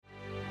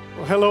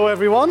Well, hello,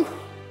 everyone.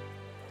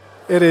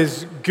 It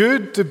is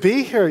good to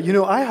be here. You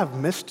know, I have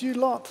missed you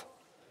lot.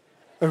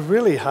 I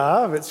really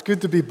have. It's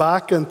good to be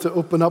back and to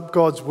open up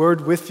God's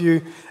Word with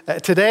you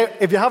today.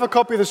 If you have a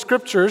copy of the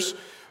Scriptures,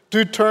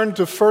 do turn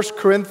to 1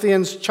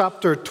 Corinthians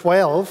chapter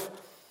 12.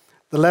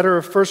 The letter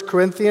of 1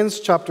 Corinthians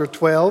chapter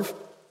 12.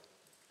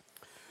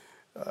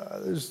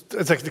 It's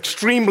an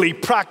extremely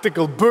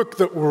practical book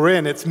that we're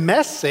in. It's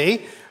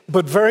messy,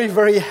 but very,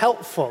 very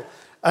helpful.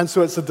 And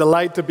so it's a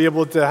delight to be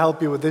able to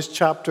help you with this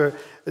chapter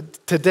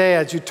today.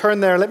 As you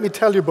turn there, let me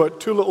tell you about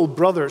two little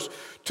brothers,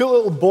 two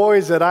little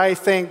boys that I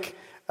think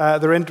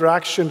their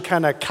interaction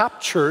kind of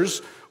captures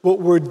what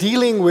we're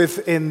dealing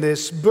with in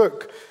this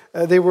book.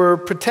 They were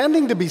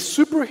pretending to be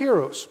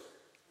superheroes.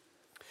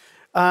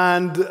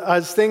 And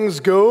as things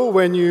go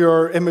when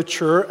you're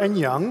immature and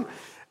young,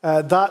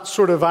 that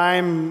sort of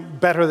I'm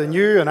better than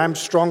you and I'm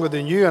stronger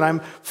than you and I'm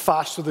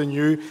faster than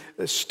you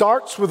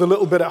starts with a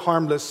little bit of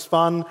harmless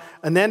fun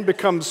and then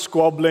becomes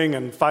squabbling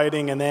and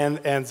fighting and then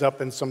ends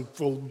up in some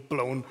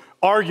full-blown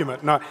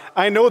argument. Now,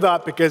 I know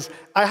that because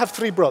I have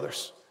three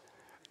brothers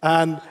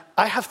and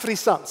I have three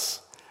sons.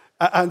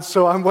 And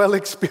so I'm well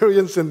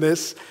experienced in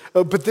this,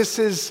 but this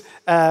is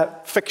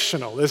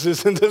fictional. This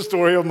isn't the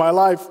story of my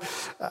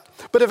life.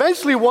 But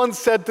eventually one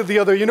said to the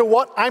other, you know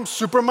what, I'm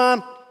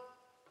Superman.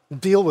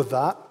 Deal with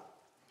that.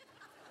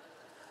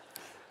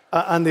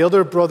 And the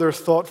other brother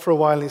thought for a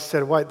while and he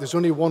said, right, there's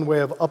only one way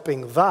of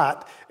upping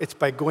that. It's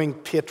by going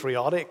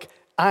patriotic.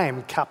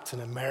 I'm Captain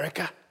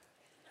America.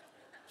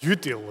 You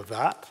deal with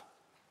that.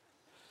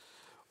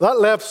 That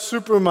left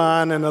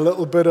Superman in a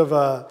little bit of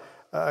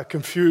a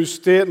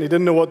confused state and he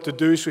didn't know what to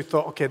do. So he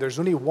thought, okay, there's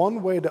only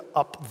one way to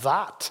up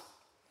that.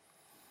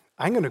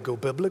 I'm going to go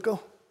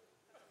biblical.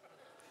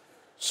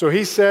 So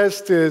he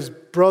says to his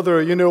brother,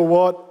 you know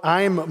what?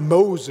 I'm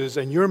Moses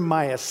and you're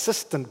my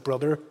assistant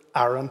brother,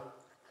 Aaron.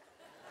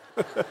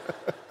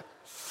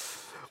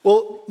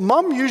 Well,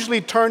 Mom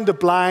usually turned a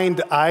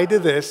blind eye to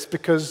this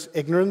because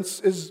ignorance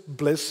is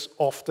bliss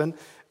often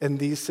in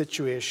these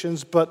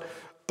situations. But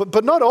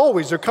not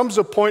always. There comes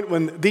a point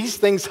when these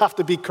things have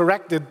to be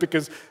corrected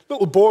because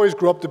little boys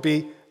grow up to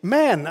be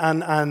men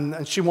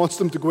and she wants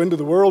them to go into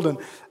the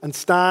world and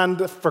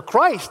stand for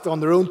Christ on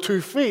their own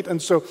 2 feet.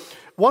 And so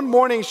one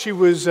morning she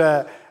was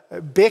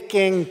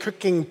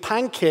cooking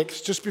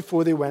pancakes just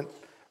before they went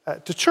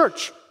to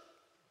church.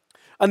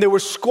 And they were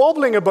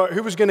squabbling about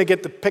who was going to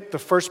get to pick the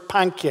first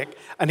pancake.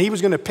 And he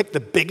was going to pick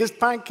the biggest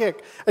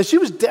pancake. And she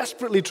was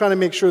desperately trying to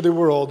make sure they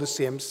were all the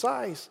same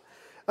size.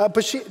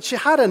 But she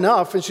had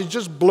enough and she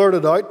just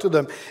blurted out to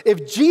them,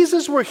 if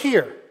Jesus were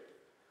here,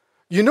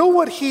 you know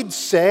what he'd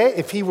say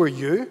if he were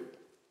you?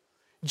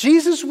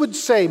 Jesus would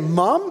say,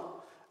 Mom,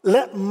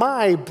 let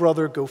my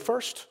brother go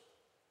first.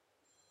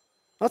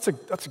 That's a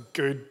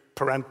good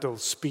parental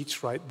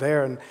speech right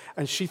there.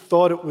 And she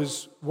thought it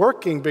was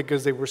working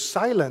because they were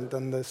silent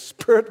and the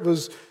Spirit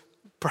was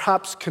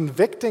perhaps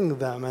convicting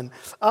them. And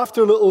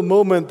after a little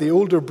moment, the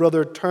older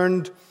brother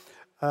turned,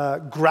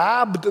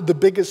 grabbed the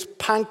biggest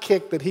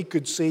pancake that he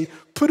could see,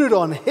 put it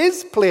on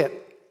his plate,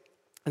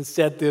 and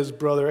said to his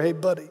brother, hey,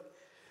 buddy,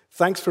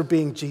 thanks for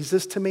being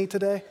Jesus to me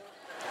today.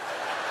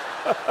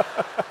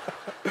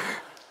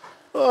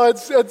 Oh,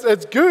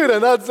 it's good,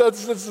 and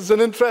that's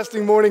an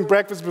interesting morning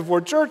breakfast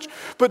before church.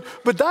 But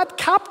that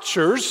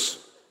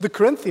captures the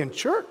Corinthian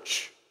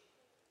church.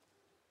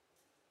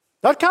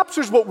 That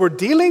captures what we're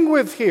dealing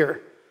with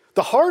here.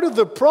 The heart of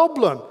the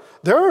problem.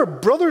 There are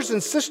brothers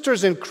and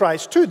sisters in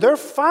Christ too. They're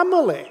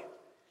family.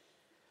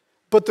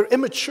 But they're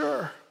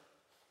immature.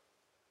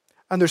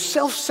 And they're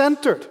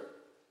self-centered.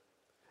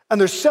 And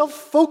they're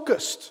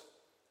self-focused.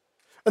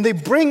 And they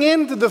bring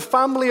into the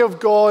family of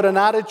God an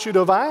attitude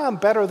of, I am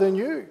better than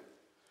you.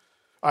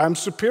 I am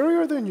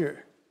superior than you.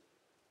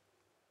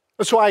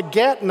 And so I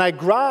get and I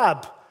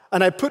grab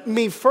and I put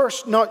me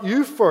first, not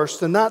you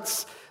first. And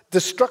that's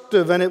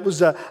destructive. And it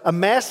was a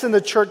mess in the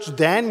church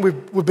then.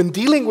 We've been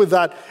dealing with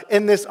that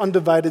in this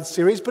Undivided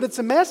series. But it's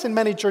a mess in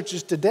many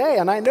churches today.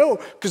 And I know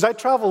because I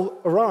travel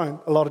around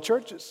a lot of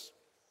churches.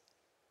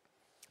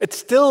 It's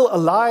still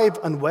alive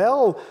and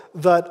well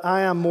that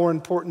I am more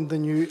important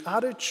than you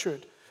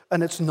attitude.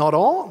 And it's not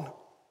on.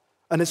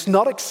 And it's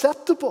not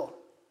acceptable.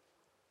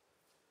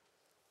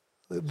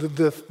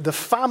 The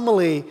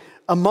family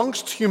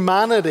amongst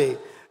humanity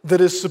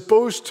that is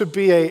supposed to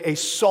be a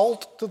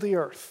salt to the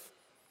earth,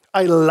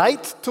 a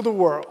light to the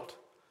world,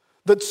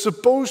 that's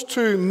supposed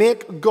to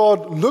make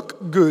God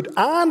look good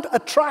and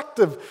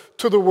attractive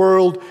to the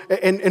world,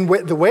 and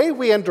the way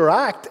we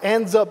interact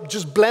ends up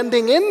just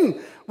blending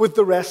in with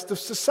the rest of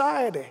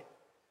society.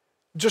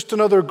 Just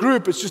another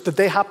group, it's just that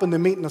they happen to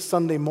meet on a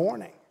Sunday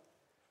morning.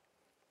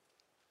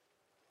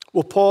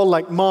 Well, Paul,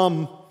 like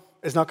Mom,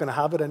 is not going to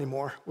have it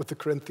anymore with the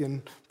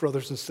Corinthian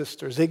brothers and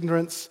sisters.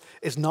 Ignorance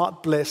is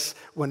not bliss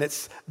when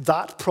it's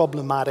that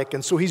problematic.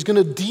 And so he's going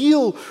to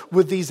deal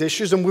with these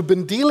issues, and we've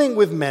been dealing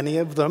with many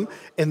of them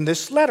in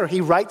this letter.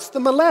 He writes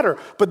them a letter,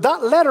 but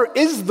that letter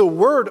is the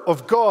word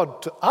of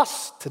God to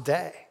us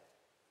today.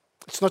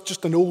 It's not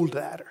just an old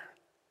letter.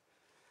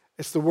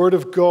 It's the Word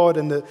of God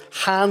in the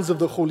hands of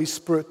the Holy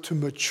Spirit to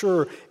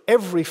mature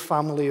every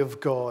family of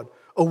God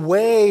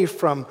away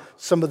from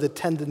some of the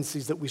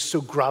tendencies that we so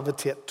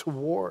gravitate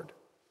toward.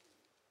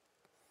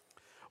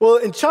 Well,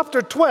 in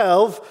chapter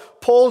 12,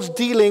 Paul's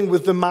dealing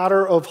with the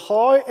matter of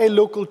how a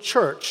local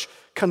church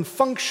can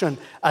function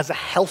as a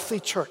healthy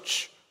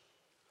church.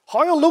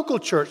 How a local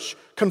church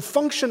can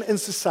function in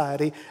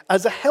society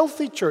as a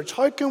healthy church.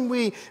 How can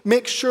we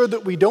make sure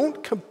that we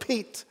don't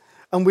compete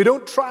and we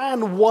don't try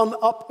and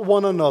one-up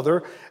one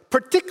another,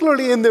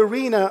 particularly in the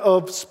arena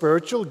of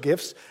spiritual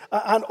gifts,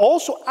 and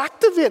also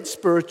activate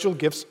spiritual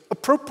gifts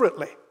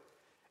appropriately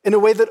in a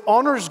way that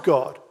honors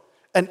God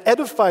and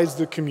edifies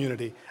the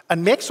community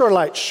and makes our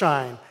light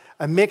shine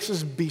and makes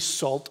us be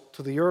salt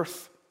to the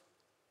earth.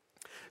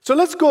 So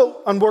let's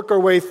go and work our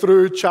way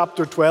through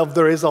chapter 12.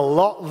 There is a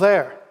lot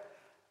there.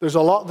 There's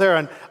a lot there,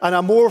 and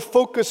a more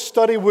focused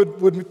study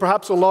would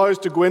perhaps allow us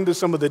to go into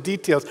some of the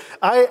details.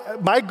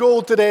 My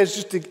goal today is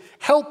just to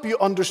help you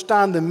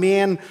understand the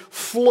main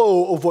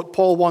flow of what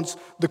Paul wants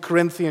the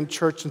Corinthian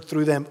church and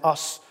through them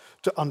us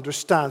to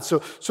understand.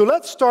 So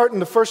let's start in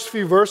the first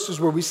few verses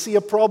where we see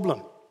a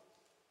problem.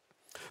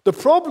 The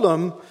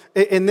problem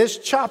in this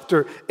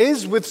chapter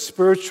is with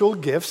spiritual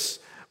gifts,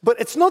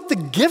 but it's not the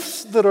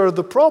gifts that are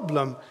the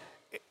problem,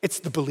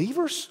 it's the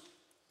believers.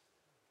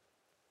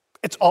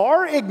 It's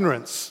our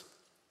ignorance.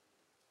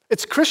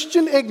 It's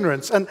Christian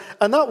ignorance. And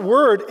that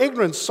word,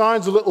 ignorance,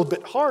 sounds a little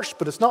bit harsh,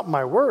 but it's not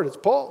my word, it's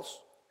Paul's.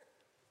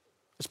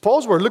 It's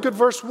Paul's word. Look at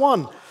verse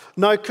 1.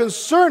 Now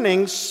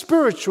concerning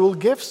spiritual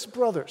gifts,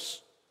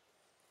 brothers,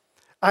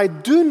 I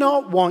do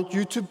not want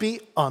you to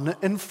be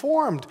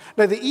uninformed.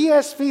 Now the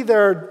ESV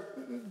there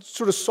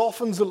sort of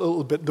softens a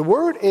little bit. The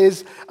word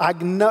is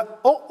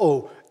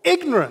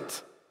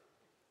ignorant.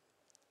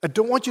 I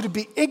don't want you to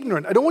be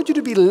ignorant. I don't want you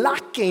to be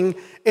lacking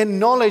in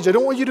knowledge. I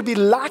don't want you to be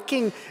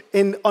lacking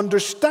in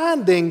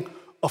understanding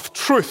of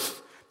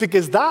truth,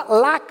 because that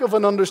lack of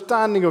an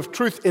understanding of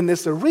truth in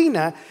this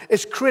arena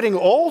is creating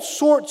all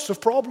sorts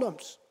of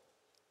problems.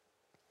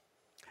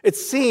 It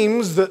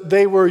seems that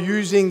they were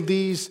using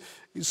these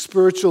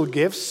spiritual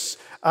gifts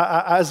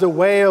as a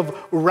way of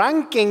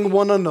ranking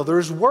one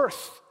another's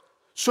worth.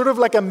 Sort of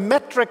like a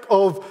metric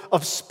of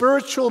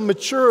spiritual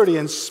maturity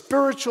and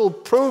spiritual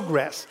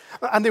progress.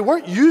 And they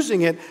weren't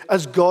using it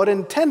as God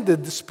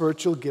intended the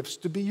spiritual gifts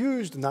to be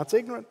used, and that's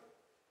ignorant.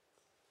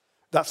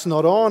 That's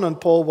not on,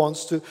 and Paul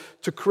wants to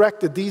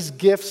correct it. These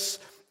gifts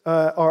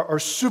are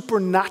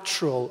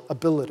supernatural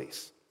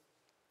abilities.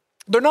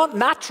 They're not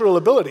natural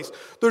abilities.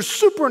 They're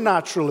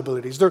supernatural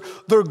abilities.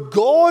 They're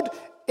God-endowed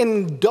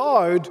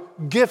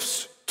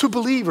gifts to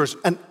believers,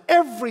 and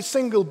every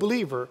single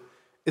believer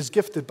is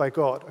gifted by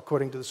God,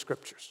 according to the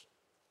Scriptures.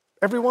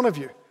 Every one of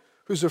you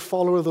who's a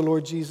follower of the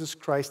Lord Jesus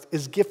Christ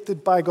is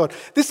gifted by God.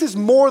 This is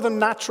more than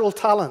natural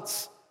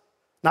talents.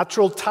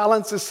 Natural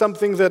talents is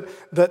something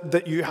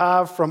that you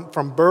have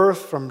from birth,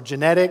 from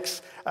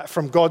genetics,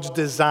 from God's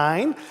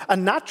design.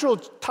 And natural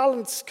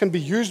talents can be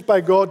used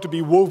by God to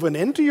be woven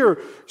into your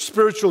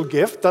spiritual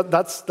gift.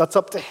 That's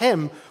up to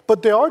Him.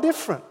 But they are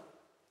different.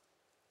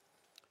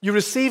 You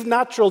receive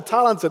natural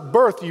talents at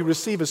birth. You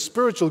receive a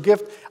spiritual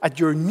gift at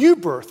your new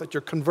birth, at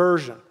your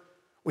conversion,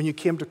 when you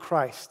came to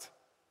Christ.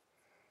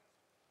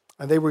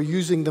 And they were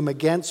using them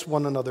against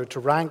one another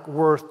to rank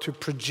worth, to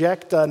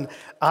project an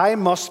I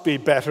must be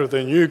better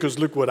than you because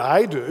look what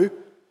I do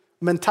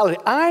mentality.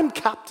 I'm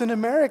Captain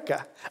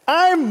America.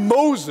 I'm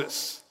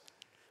Moses.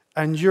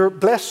 And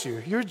bless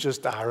you, you're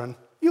just Aaron.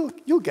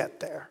 You'll get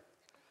there.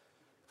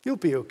 You'll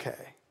be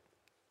okay.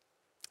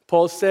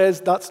 Paul says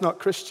that's not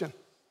Christian.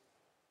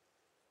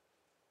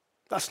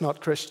 That's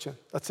not Christian.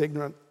 That's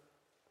ignorant.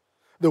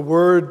 The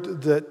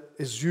word that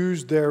is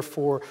used there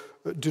for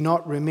do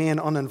not remain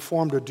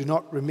uninformed or do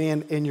not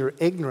remain in your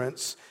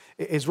ignorance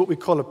is what we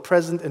call a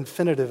present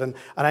infinitive. And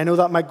I know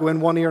that might go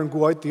in one ear and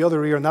go out the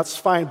other ear, and that's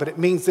fine, but it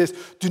means this: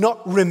 do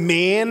not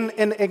remain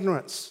in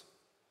ignorance.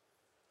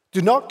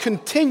 Do not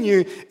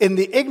continue in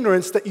the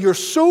ignorance that you're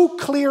so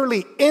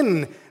clearly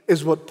in,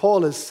 is what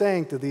Paul is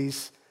saying to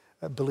these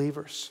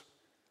believers.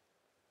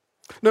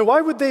 Now,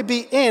 why would they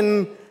be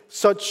in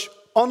such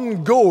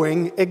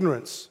ongoing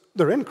ignorance?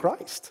 They're in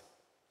Christ.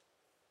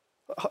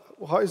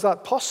 How is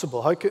that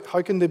possible?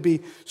 How can they be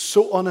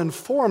so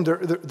uninformed?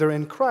 They're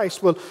in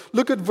Christ. Well,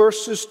 look at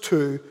verses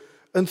 2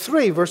 and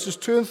 3. Verses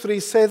 2 and 3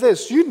 say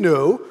this: you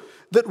know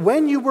that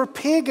when you were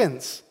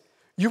pagans,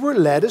 you were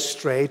led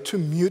astray to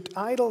mute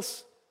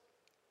idols.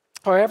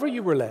 However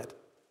you were led.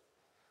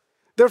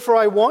 Therefore,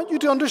 I want you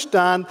to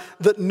understand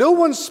that no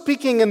one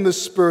speaking in the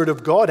Spirit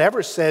of God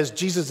ever says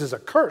Jesus is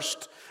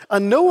accursed.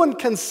 And no one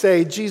can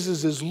say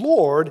Jesus is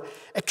Lord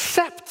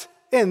except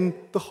in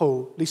the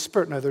Holy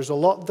Spirit. Now, there's a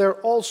lot there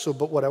also,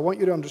 but what I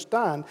want you to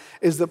understand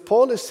is that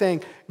Paul is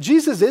saying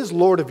Jesus is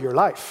Lord of your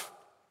life.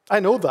 I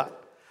know that.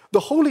 The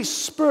Holy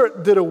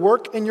Spirit did a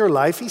work in your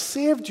life. He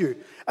saved you.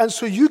 And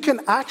so you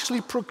can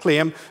actually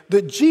proclaim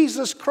that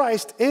Jesus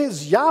Christ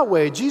is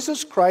Yahweh.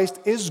 Jesus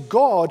Christ is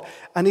God,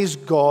 and He's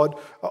God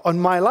on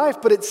my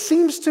life. But it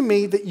seems to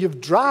me that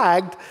you've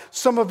dragged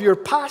some of your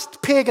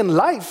past pagan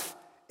life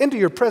into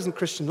your present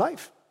Christian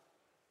life.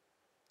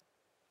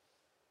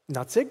 And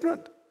that's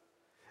ignorant.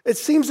 It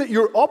seems that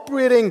you're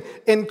operating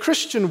in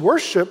Christian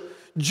worship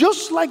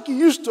just like you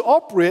used to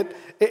operate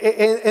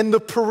in the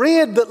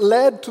parade that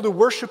led to the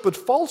worship of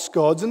false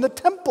gods in the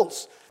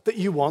temples that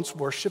you once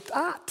worshipped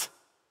at.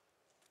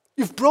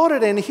 You've brought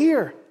it in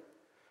here,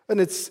 and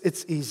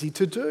it's easy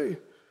to do,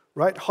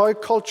 right? How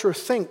culture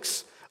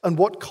thinks and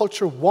what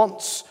culture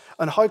wants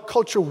and how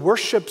culture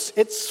worships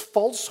its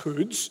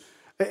falsehoods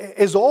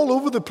is all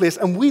over the place,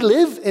 and we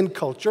live in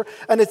culture,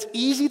 and it's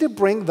easy to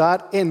bring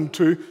that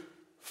into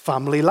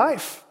family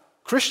life,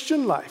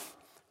 Christian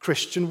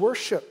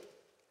worship,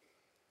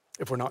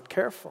 if we're not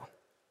careful.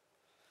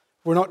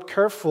 If we're not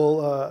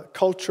careful,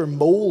 culture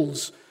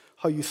molds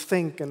how you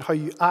think and how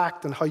you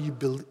act and how you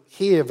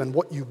behave and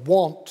what you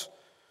want.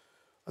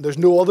 And there's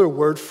no other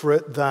word for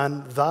it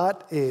than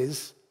that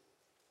is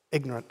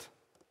ignorant.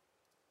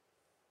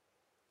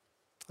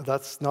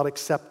 That's not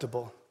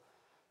acceptable.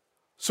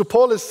 So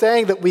Paul is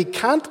saying that we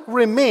can't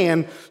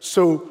remain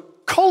so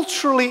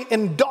culturally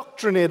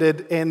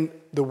indoctrinated in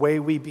the way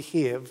we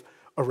behave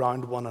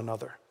around one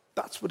another.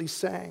 That's what he's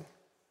saying.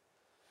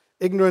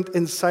 Ignorant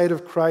inside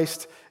of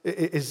Christ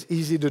is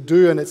easy to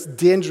do, and it's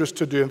dangerous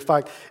to do. In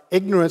fact,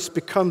 ignorance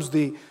becomes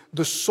the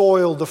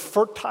soil, the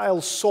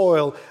fertile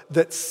soil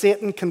that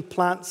Satan can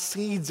plant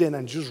seeds in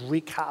and just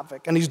wreak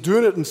havoc. And he's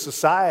doing it in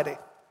society.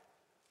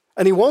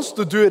 And he wants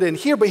to do it in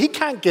here, but he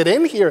can't get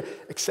in here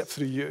except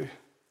through you.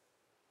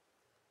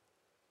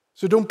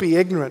 So don't be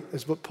ignorant,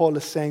 is what Paul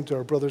is saying to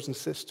our brothers and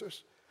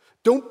sisters.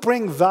 Don't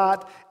bring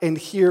that in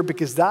here,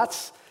 because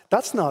that's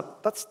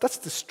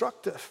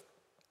destructive.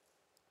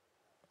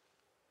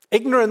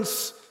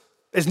 Ignorance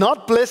is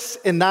not bliss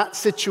in that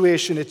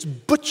situation. It's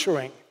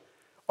butchering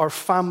our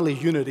family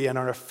unity and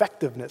our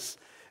effectiveness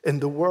in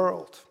the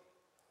world.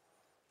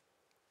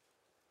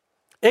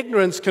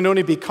 Ignorance can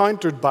only be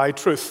countered by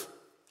truth,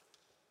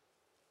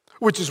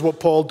 which is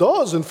what Paul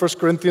does in 1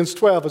 Corinthians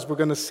 12, as we're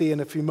going to see in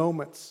a few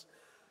moments.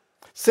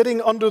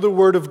 Sitting under the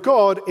Word of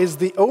God is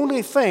the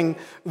only thing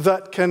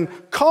that can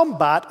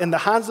combat, in the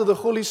hands of the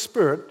Holy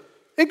Spirit,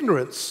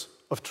 ignorance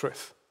of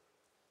truth.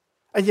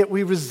 And yet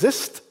we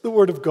resist the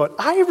Word of God.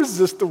 I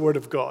resist the Word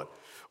of God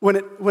when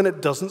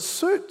it doesn't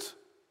suit.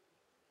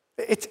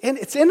 It's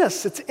in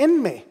us. It's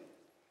in me.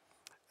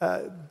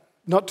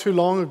 Not too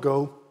long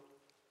ago,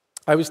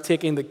 I was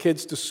taking the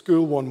kids to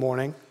school one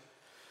morning.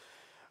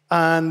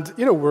 And,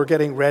 we're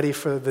getting ready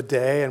for the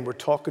day, and we're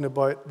talking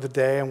about the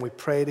day, and we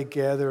pray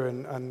together,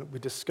 and we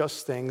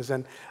discuss things.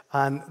 And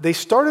they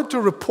started to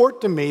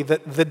report to me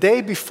that the day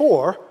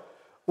before,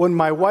 when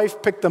my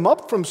wife picked them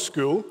up from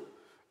school,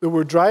 they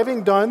were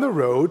driving down the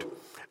road,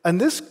 and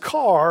this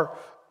car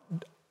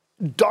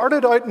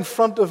darted out in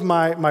front of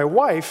my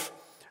wife.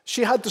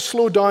 She had to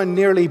slow down,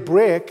 nearly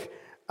brake,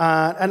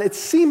 and it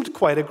seemed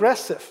quite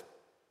aggressive.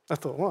 I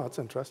thought, well, that's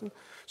interesting.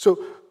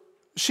 So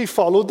she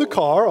followed the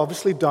car,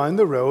 obviously, down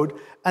the road,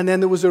 and then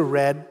there was a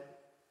red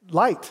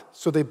light,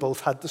 so they both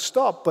had to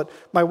stop. But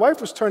my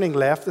wife was turning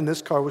left, and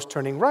this car was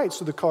turning right,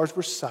 so the cars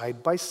were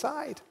side by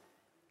side.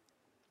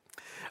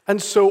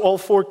 And so all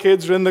four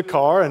kids are in the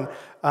car,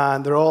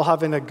 and they're all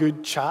having a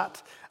good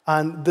chat.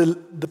 And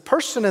the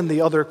person in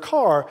the other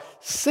car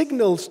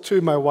signals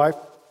to my wife,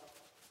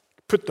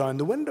 put down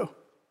the window.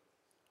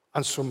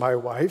 And so my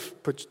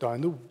wife puts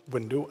down the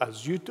window,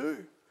 as you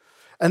do.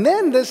 And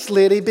then this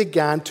lady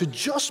began to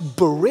just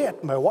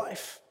berate my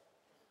wife.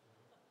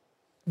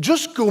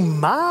 Just go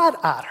mad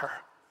at her.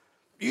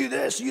 You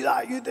this, you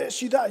that, you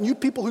this, you that. And you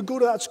people who go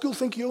to that school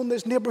think you own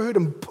this neighborhood.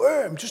 And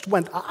boom, just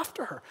went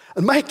after her.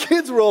 And my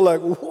kids were all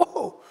like,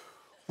 whoa,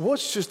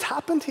 what's just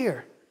happened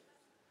here?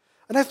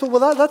 And I thought,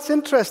 well, that's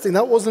interesting.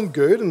 That wasn't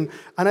good. And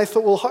I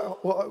thought,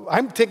 well,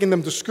 I'm taking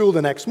them to school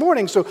the next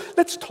morning, so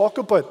let's talk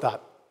about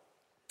that.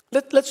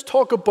 Let's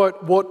talk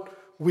about what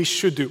we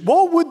should do.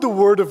 What would the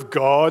Word of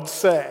God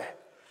say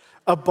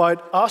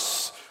about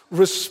us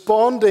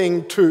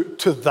responding to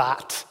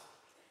that?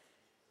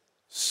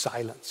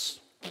 Silence.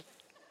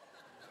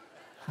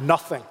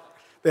 Nothing.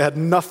 They had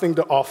nothing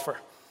to offer.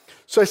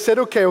 So I said,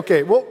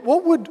 okay, what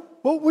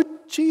would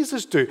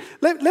Jesus do?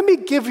 Let me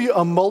give you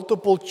a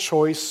multiple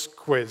choice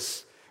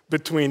quiz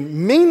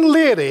between mean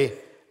lady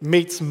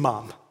meets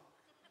mom.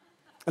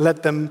 And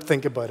let them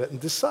think about it and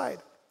decide.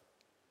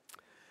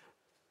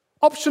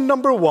 Option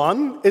number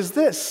 1 is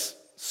this.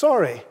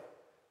 Sorry.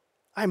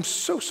 I'm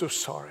so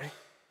sorry.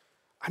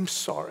 I'm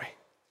sorry.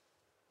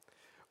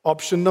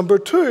 Option number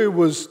 2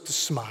 was to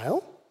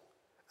smile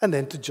and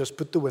then to just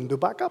put the window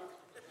back up.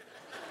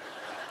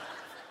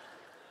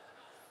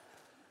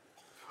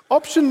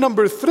 Option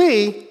number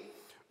 3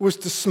 was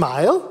to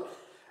smile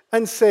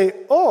and say,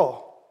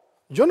 oh,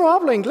 yo no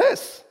hablo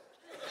inglés.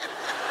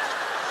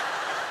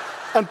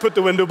 And put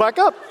the window back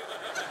up.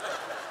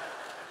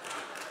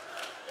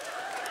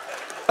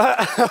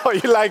 Oh,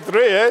 you like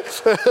 3, eh?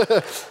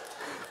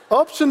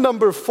 Option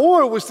number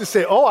 4 was to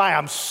say, oh, I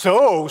am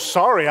so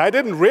sorry. I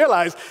didn't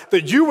realize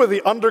that you were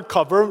the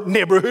undercover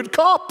neighborhood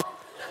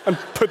cop. And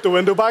put the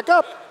window back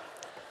up.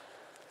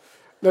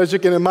 Now, as you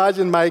can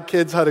imagine, my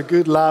kids had a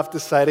good laugh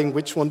deciding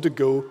which one to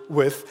go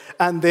with,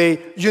 and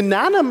they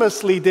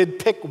unanimously did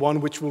pick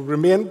one which will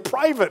remain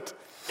private.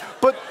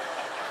 But,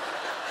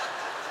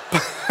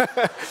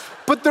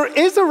 but there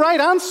is a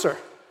right answer.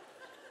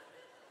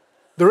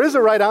 There is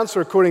a right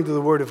answer according to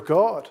the Word of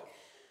God.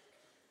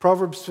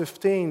 Proverbs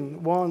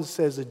 15:1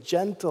 says, a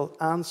gentle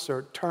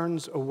answer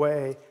turns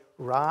away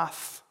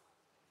wrath.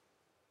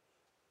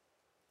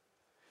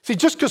 See,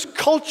 just because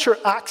culture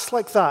acts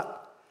like that,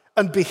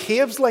 and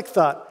behaves like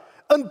that,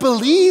 and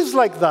believes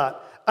like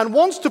that, and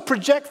wants to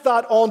project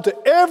that onto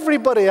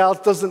everybody else,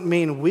 doesn't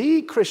mean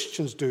we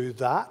Christians do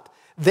that.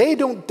 They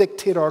don't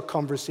dictate our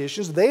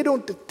conversations. They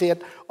don't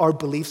dictate our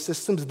belief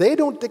systems. They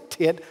don't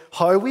dictate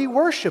how we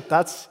worship.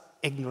 That's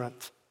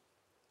ignorant.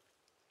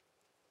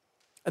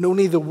 And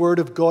only the Word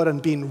of God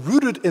and being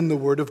rooted in the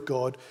Word of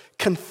God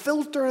can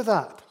filter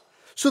that.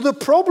 So the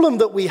problem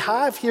that we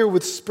have here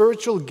with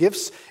spiritual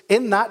gifts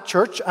in that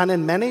church and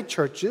in many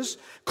churches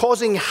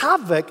causing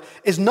havoc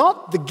is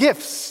not the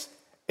gifts,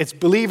 it's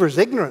believers'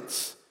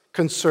 ignorance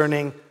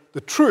concerning the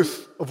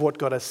truth of what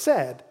God has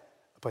said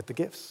about the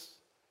gifts.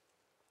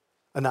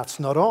 And that's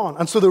not on.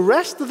 And so the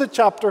rest of the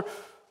chapter,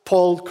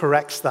 Paul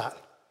corrects that.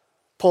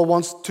 Paul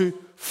wants to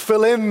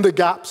fill in the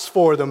gaps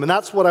for them. And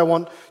that's what I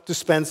want to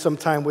spend some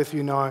time with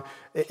you now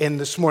in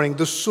this morning.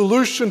 The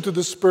solution to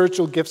the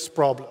spiritual gifts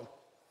problem.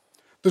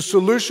 The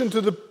solution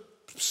to the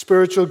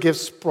spiritual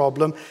gifts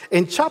problem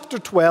in chapter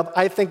 12,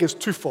 I think, is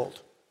twofold.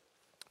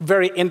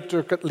 Very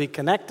intricately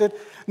connected.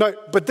 Now,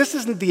 but this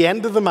isn't the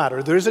end of the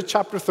matter. There is a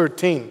chapter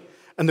 13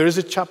 and there is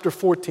a chapter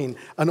 14,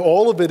 and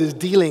all of it is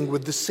dealing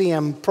with the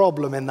same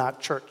problem in that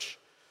church.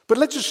 But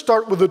let's just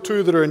start with the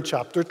two that are in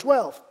chapter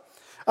 12.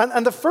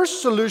 And the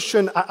first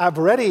solution, I've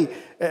already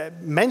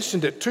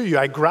mentioned it to you.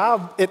 I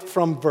grab it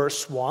from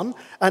verse 1,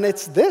 and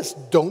it's this: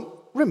 don't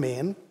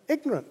remain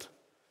ignorant.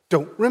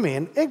 Don't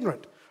remain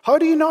ignorant. How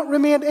do you not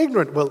remain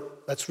ignorant? Well,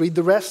 let's read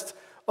the rest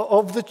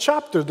of the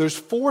chapter. There's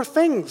 4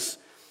 things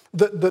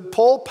that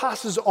Paul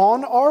passes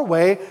on our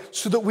way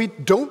so that we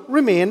don't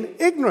remain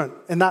ignorant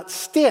in that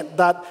state,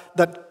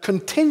 that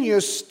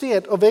continuous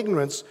state of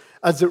ignorance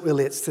as it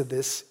relates to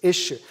this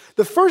issue.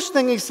 The first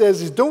thing he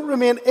says is don't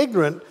remain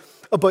ignorant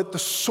about the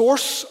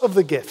source of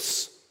the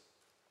gifts.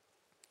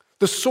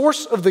 The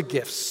source of the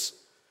gifts.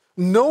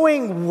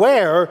 Knowing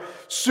where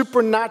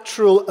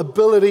supernatural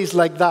abilities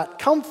like that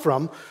come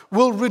from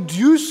will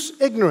reduce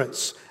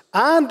ignorance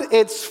and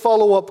its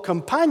follow-up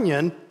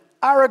companion,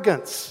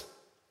 arrogance.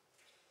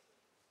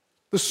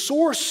 The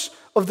source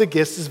of the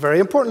gifts is very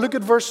important. Look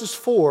at verses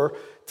 4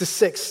 to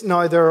 6.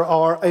 Now, there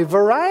are a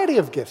variety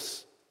of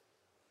gifts,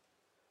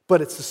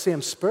 but it's the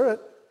same Spirit.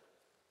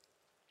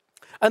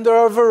 And there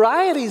are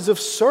varieties of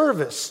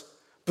service,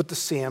 but the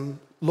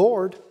same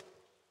Lord.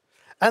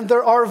 And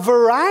there are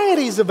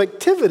varieties of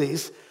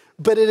activities,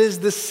 but it is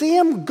the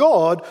same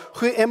God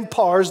who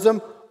empowers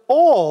them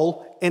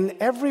all in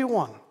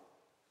everyone.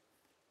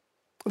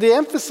 The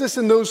emphasis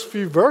in those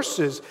few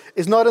verses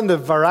is not in the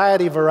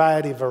variety.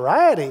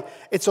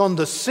 It's on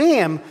the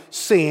same.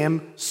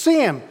 Same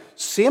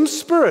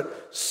Spirit,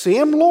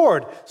 same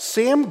Lord,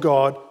 same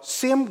God,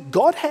 same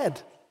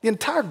Godhead. The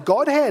entire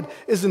Godhead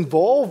is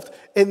involved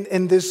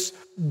in this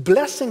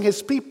blessing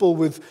his people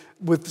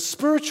with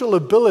spiritual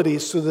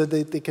abilities so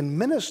that they can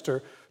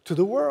minister to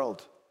the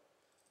world.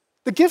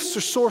 The gifts are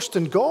sourced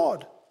in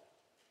God.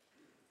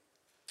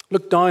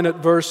 Look down at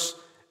verse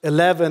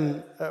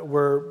 11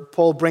 where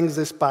Paul brings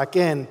this back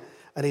in,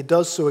 and he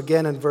does so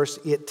again in verse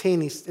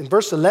 18. In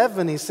verse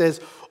 11 he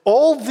says,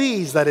 all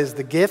these, that is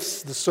the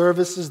gifts, the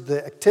services,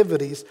 the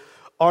activities,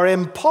 are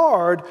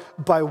empowered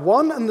by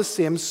one and the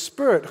same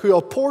Spirit, who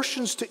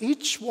apportions to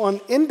each one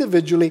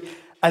individually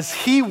as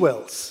he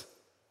wills.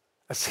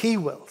 As he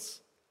wills.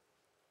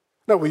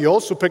 Now, what you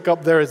also pick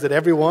up there is that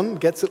everyone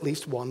gets at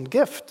least one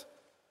gift.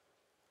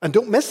 And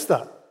don't miss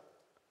that.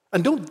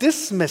 And don't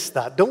dismiss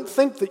that. Don't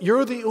think that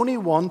you're the only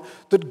one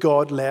that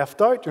God left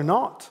out. You're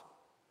not.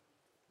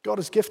 God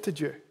has gifted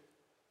you.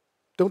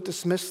 Don't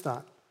dismiss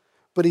that.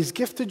 But he's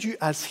gifted you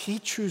as he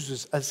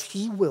chooses, as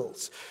he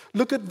wills.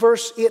 Look at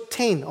verse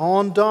 18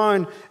 on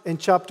down in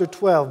chapter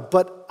 12.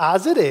 But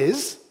as it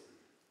is,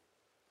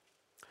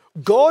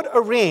 God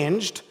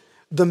arranged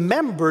the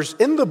members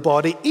in the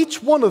body,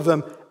 each one of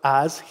them,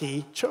 as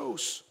he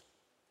chose.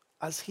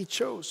 As he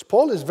chose.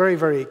 Paul is very,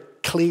 very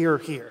clear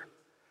here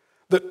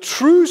that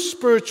true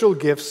spiritual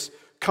gifts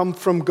come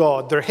from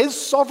God. They're his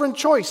sovereign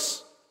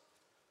choice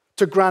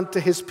to grant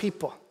to his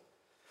people.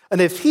 And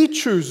if he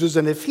chooses,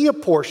 and if he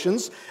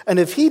apportions, and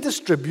if he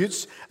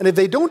distributes, and if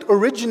they don't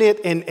originate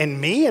in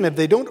me, and if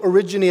they don't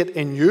originate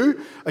in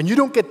you, and you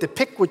don't get to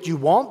pick what you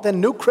want,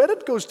 then no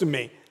credit goes to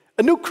me,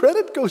 and no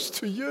credit goes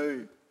to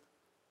you.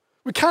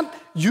 We can't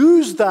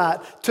use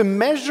that to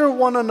measure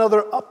one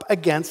another up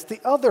against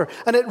the other.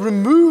 And it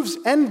removes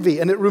envy,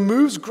 and it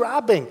removes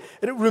grabbing,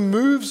 and it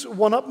removes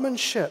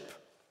one-upmanship,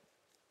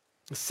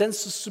 a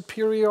sense of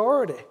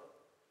superiority.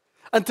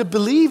 And to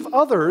believe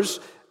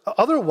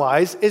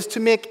otherwise is to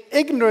make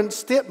ignorant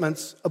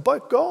statements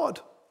about God.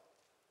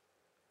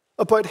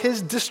 about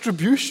his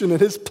distribution and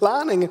his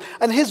planning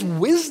and his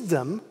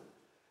wisdom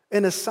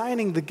in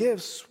assigning the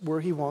gifts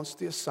where he wants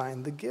to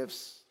assign the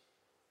gifts.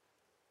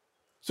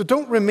 So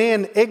don't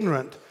remain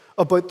ignorant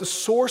about the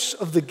source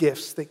of the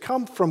gifts. They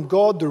come from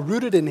God. They're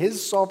rooted in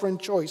his sovereign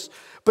choice.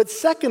 But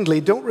secondly,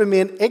 don't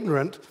remain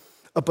ignorant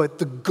about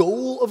the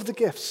goal of the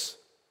gifts.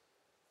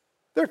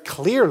 They're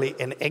clearly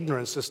in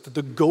ignorance as to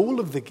the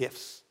goal of the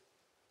gifts.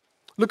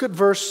 Look at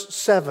verse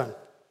 7.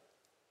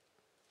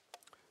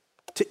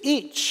 To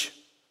each,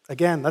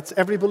 again, that's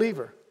every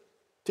believer.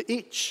 To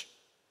each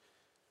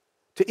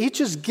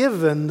is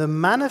given the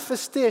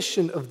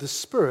manifestation of the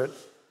Spirit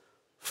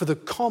for the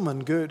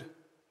common good.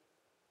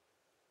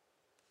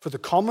 For the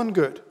common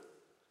good.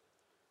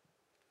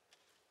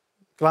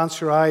 Glance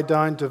your eye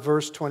down to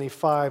verse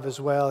 25 as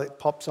well. It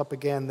pops up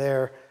again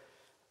there.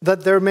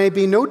 That there may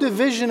be no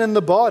division in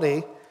the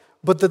body,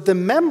 but that the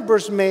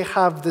members may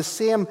have the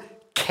same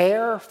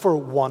care for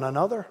one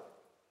another.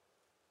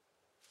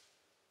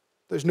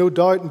 There's no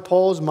doubt in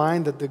Paul's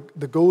mind that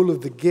the goal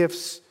of the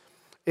gifts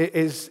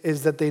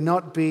is that they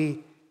not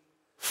be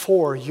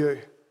for you.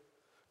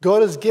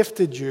 God has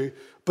gifted you,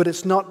 but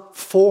it's not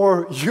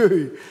for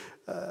you.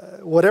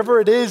 Whatever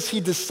it is he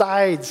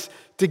decides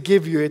to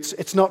give you,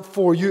 it's not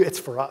for you, it's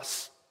for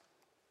us.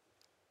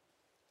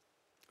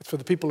 It's for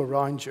the people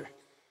around you.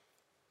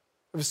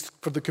 It's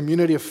for the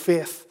community of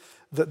faith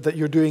that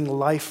you're doing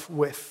life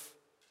with.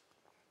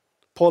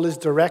 Paul is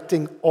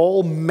directing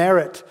all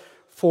merit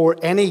for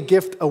any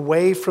gift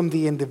away from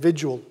the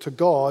individual to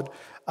God,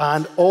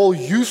 and all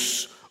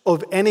use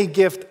of any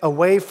gift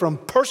away from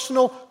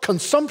personal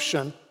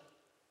consumption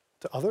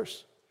to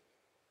others.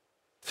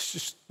 There's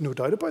just no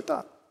doubt about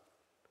that.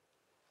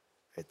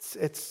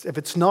 If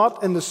it's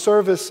not in the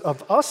service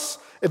of us,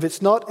 if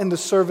it's not in the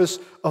service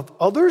of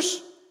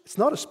others, it's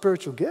not a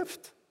spiritual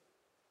gift.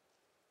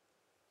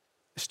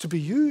 It's to be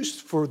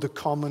used for the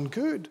common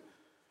good,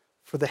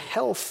 for the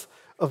health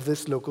of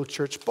this local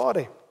church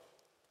body.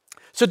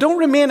 So don't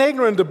remain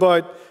ignorant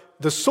about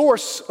the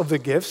source of the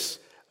gifts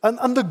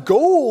and the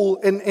goal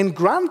in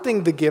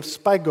granting the gifts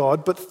by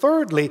God, but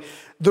thirdly,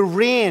 the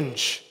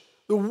range,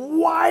 the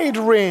wide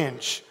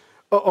range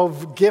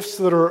of gifts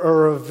that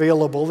are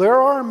available.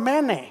 There are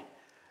many,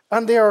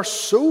 and they are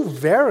so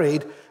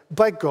varied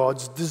by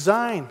God's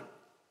design.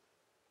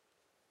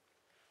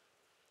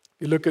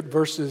 If you look at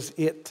verses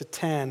 8 to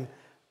 10,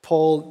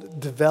 Paul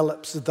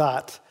develops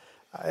that.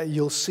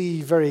 You'll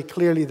see very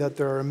clearly that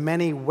there are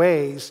many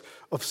ways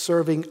of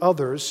serving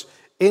others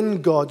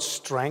in God's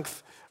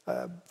strength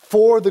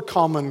for the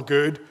common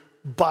good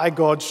by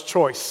God's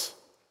choice.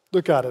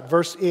 Look at it,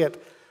 verse 8.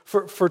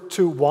 For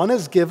to one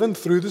is given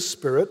through the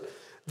Spirit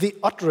the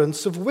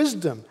utterance of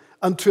wisdom,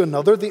 and to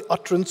another the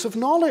utterance of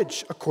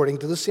knowledge, according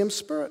to the same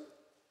Spirit.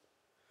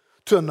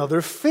 To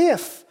another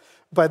faith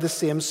by the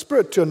same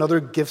Spirit. To another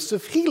gifts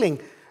of healing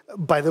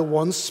by the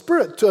one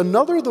Spirit. To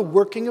another the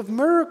working of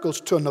miracles.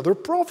 To another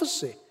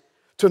prophecy.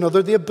 To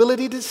another the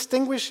ability to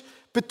distinguish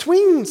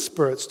between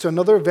spirits. To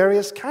another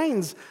various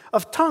kinds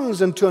of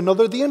tongues. And to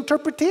another the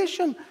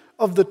interpretation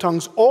of the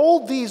tongues.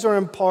 All these are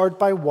empowered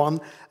by one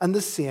and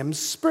the same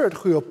Spirit,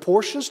 who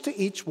apportions to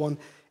each one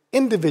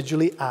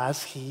individually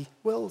as he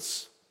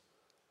wills.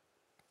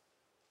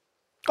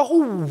 A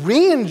whole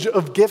range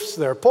of gifts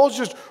there. Paul's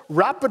just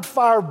rapid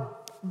fire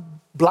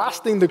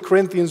blasting the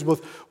Corinthians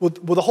with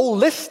a whole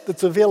list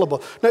that's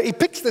available. Now, he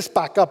picks this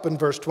back up in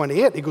verse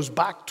 28. He goes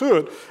back to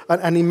it,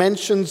 and he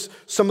mentions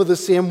some of the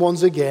same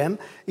ones again.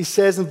 He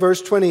says in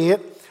verse 28,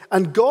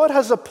 and God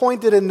has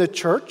appointed in the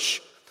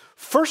church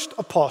first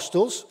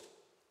apostles,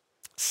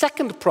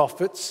 second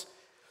prophets,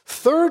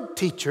 third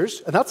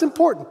teachers, and that's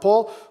important.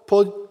 Paul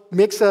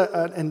makes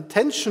an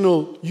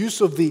intentional use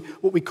of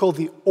what we call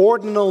the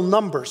ordinal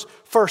numbers.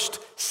 First,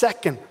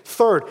 second,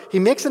 third. He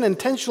makes an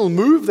intentional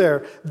move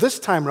there this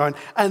time around,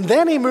 and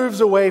then he moves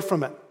away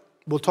from it.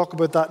 We'll talk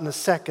about that in a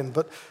second.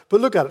 But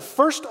look at it.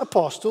 First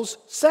apostles,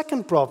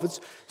 second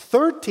prophets,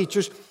 third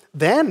teachers,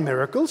 then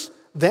miracles,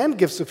 then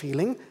gifts of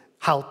healing,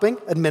 helping,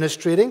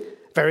 administrating,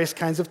 various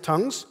kinds of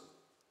tongues.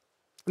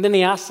 And then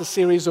he asks a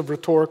series of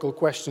rhetorical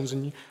questions,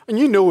 and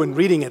you know in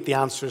reading it the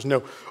answer is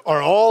no.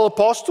 Are all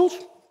apostles?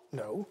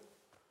 No.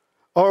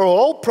 Are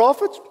all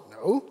prophets?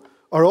 No.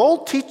 Are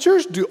all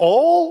teachers? Do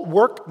all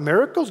work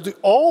miracles? Do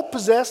all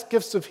possess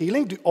gifts of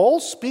healing? Do all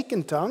speak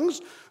in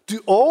tongues?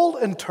 Do all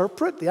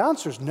interpret? The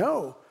answer is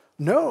no,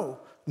 no,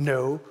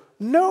 no,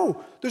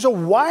 no. There's a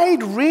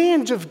wide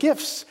range of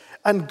gifts,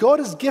 and God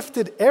has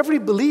gifted every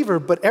believer,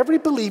 but every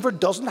believer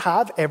doesn't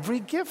have every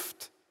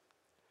gift,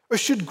 or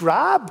should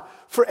grab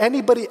for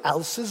anybody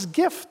else's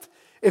gift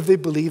if they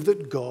believe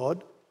that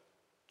God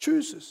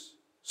chooses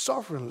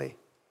sovereignly.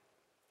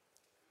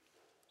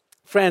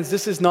 Friends,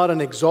 this is not an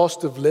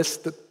exhaustive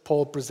list that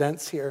Paul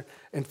presents here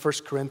in 1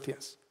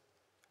 Corinthians.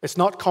 It's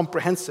not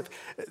comprehensive.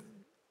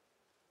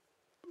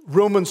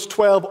 Romans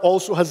 12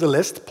 also has a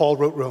list. Paul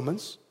wrote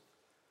Romans.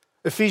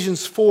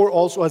 Ephesians 4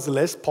 also has a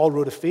list. Paul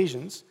wrote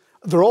Ephesians.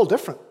 They're all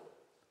different.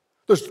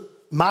 There's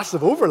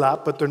massive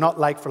overlap, but they're not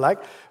like for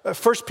like.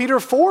 1 Peter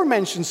 4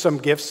 mentions some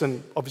gifts,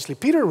 and obviously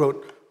Peter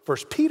wrote 1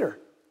 Peter.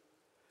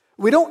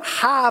 We don't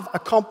have a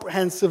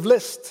comprehensive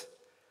list.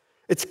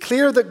 It's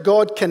clear that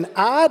God can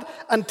add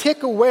and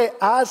take away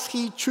as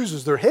He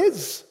chooses. They're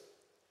His.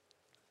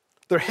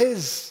 They're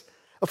His.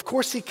 Of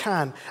course He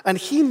can. And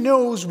He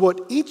knows what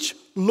each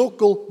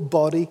local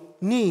body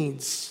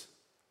needs,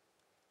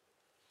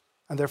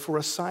 and therefore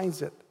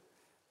assigns it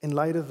in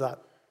light of that.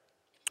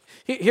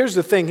 Here's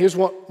the thing. Here's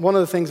one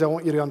of the things I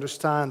want you to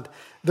understand.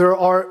 There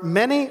are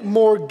many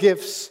more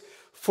gifts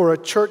for a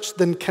church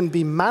than can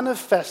be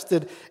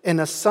manifested in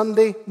a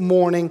Sunday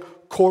morning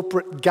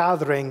corporate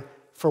gathering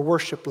for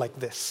worship like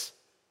this.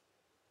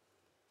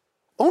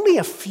 Only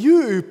a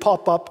few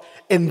pop up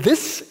in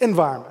this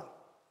environment.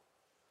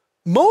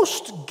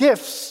 Most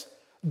gifts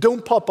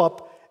don't pop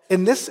up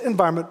in this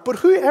environment, but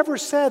whoever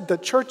said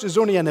that church is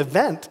only an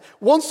event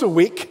once a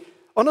week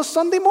on a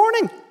Sunday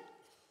morning?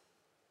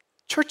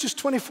 Church is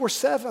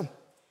 24/7.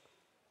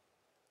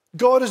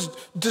 God has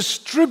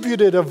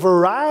distributed a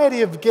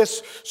variety of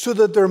gifts so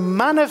that they're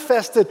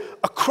manifested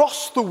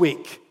across the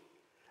week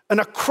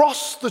and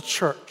across the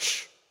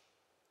church.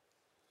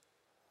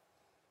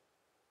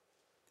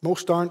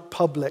 Most aren't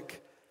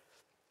public.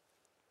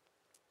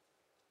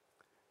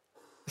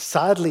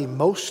 Sadly,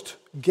 most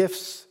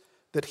gifts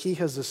that He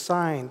has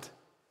assigned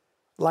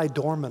lie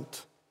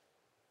dormant.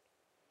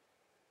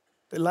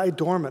 They lie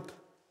dormant.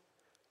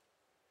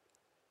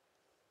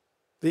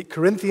 The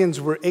Corinthians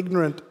were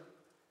ignorant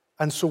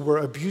and so were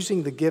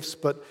abusing the gifts,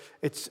 but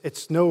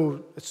it's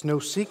no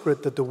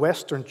secret that the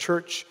Western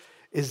church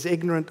is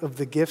ignorant of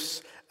the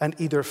gifts and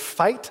either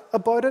fight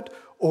about it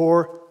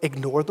or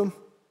ignore them.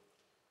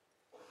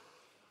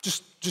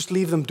 Just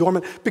leave them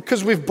dormant,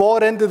 because we've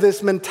bought into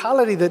this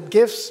mentality that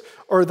gifts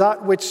are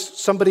that which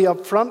somebody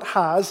up front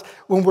has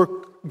when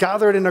we're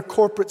gathered in a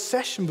corporate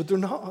session, but they're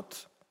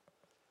not.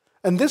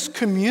 And this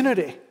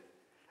community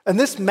and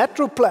this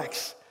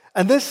metroplex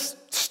and this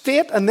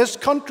state and this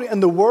country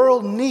and the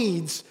world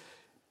needs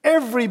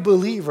every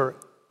believer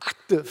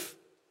active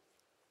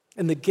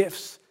in the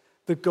gifts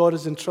that God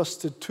has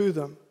entrusted to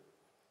them.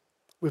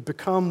 We've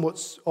become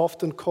what's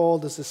often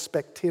called as a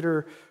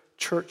spectator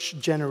church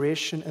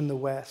generation in the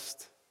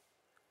West.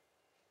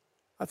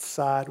 That's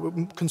sad.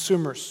 We're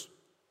consumers.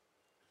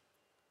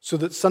 So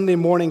that Sunday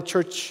morning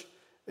church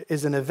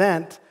is an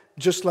event,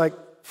 just like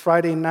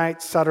Friday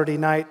night, Saturday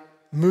night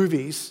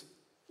movies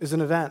is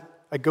an event.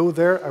 I go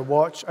there, I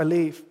watch, I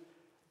leave.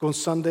 Go on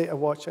Sunday, I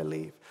watch, I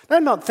leave. Now,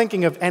 I'm not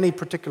thinking of any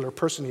particular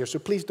person here, so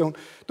please don't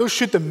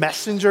shoot the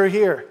messenger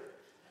here.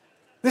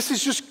 This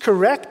is just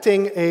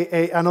correcting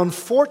an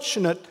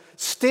unfortunate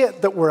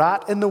state that we're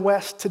at in the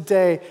West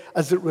today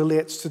as it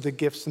relates to the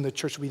gifts in the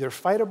church. We either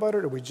fight about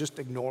it or we just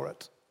ignore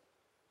it.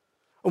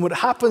 And what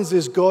happens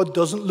is God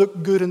doesn't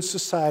look good in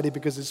society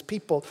because His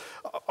people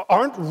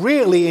aren't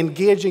really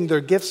engaging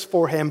their gifts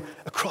for Him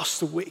across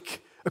the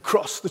week,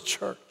 across the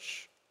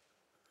church.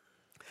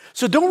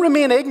 So don't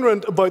remain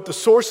ignorant about the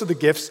source of the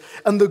gifts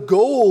and the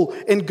goal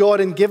in God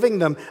in giving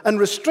them and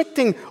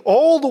restricting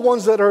all the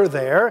ones that are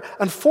there.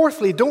 And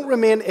fourthly, don't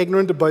remain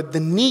ignorant about the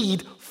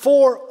need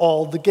for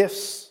all the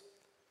gifts.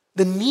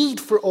 The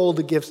need for all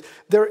the gifts.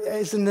 There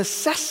is a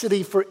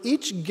necessity for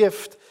each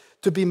gift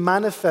to be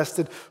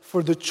manifested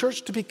for the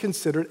church to be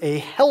considered a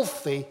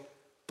healthy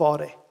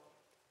body.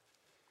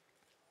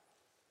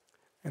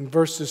 In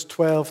verses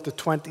 12 to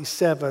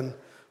 27,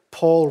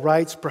 Paul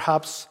writes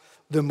perhaps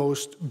the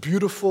most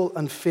beautiful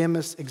and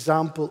famous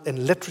example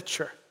in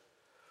literature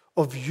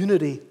of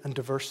unity and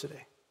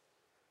diversity.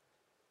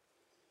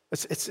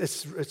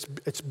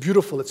 It's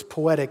beautiful, it's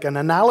poetic, an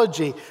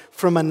analogy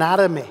from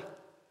anatomy.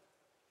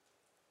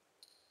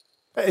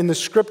 In the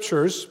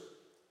scriptures,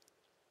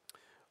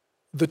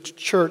 the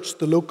church,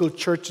 the local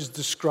church, is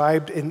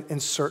described in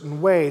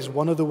certain ways.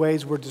 One of the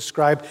ways we're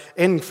described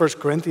in 1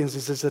 Corinthians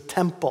is as a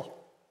temple.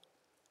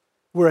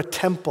 We're a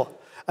temple.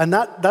 And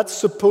that's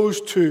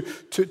supposed to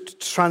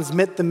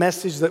transmit the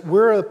message that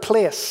we're a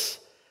place.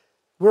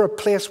 We're a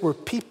place where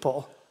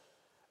people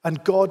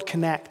and God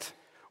connect.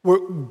 Where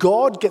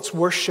God gets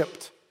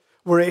worshipped.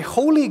 Where a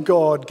holy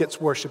God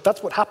gets worshipped.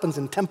 That's what happens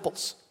in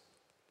temples.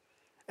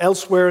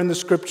 Elsewhere in the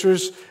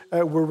scriptures,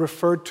 we're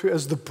referred to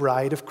as the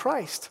bride of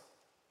Christ.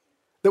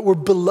 That we're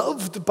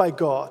beloved by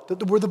God.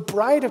 That we're the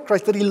bride of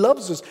Christ. That He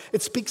loves us.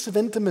 It speaks of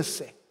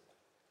intimacy.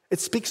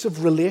 It speaks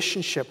of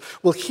relationship.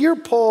 Well, here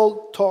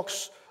Paul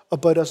talks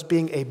about us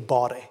being a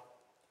body.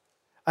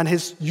 And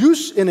his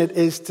use in it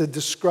is to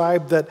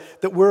describe that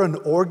we're an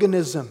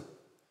organism.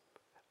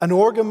 An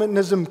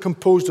organism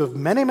composed of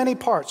many, many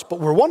parts, but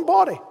we're one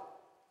body.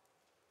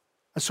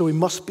 And so we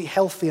must be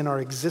healthy in our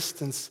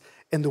existence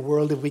in the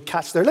world if we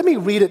catch there. Let me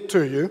read it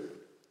to you.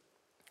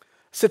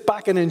 Sit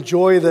back and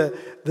enjoy the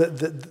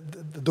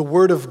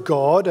Word of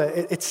God.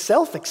 It's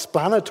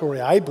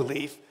self-explanatory, I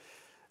believe.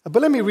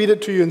 But let me read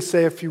it to you and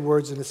say a few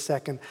words in a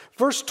second.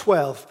 Verse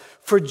 12,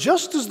 "For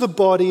just as the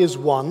body is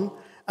one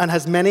and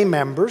has many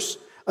members,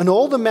 and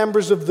all the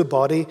members of the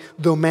body,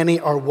 though many,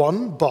 are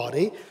one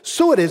body,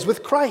 so it is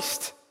with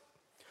Christ.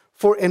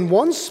 For in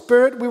one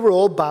Spirit we were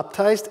all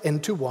baptized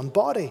into one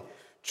body,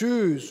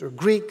 Jews or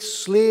Greeks,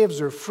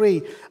 slaves or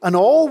free, and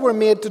all were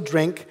made to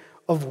drink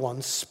of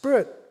one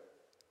Spirit.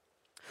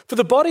 For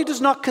the body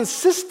does not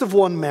consist of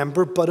one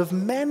member, but of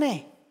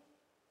many.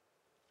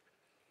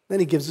 Then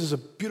he gives us a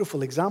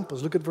beautiful example.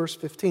 Look at verse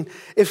 15.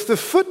 If the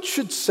foot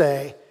should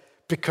say,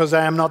 because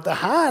I am not the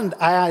hand,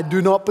 I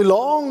do not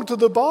belong to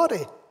the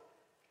body,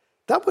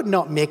 that would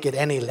not make it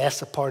any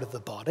less a part of the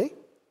body.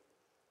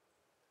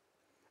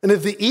 And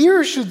if the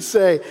ear should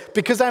say,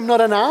 because I'm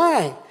not an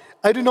eye,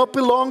 I do not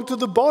belong to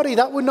the body,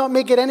 that would not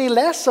make it any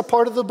less a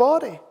part of the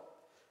body.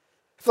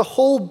 If the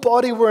whole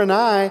body were an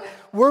eye,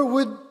 where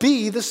would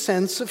be the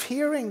sense of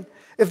hearing?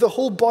 If the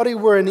whole body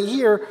were an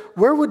ear,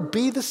 where would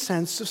be the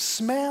sense of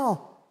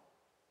smell?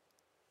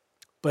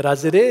 But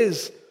as it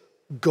is,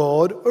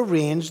 God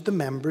arranged the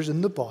members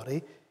in the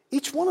body,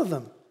 each one of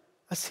them,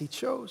 as he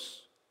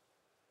chose.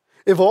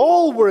 If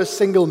all were a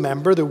single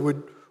member,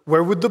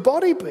 where would the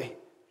body be?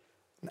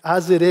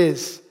 As it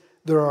is,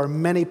 there are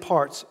many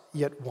parts,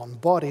 yet one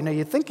body. Now,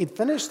 you'd think he'd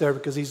finish there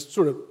because he's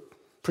sort of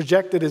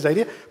projected his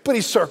idea, but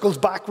he circles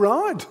back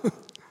round.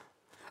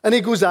 And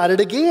he goes at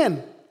it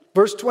again.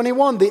 Verse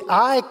 21, the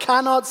eye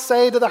cannot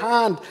say to the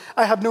hand,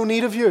 I have no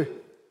need of you.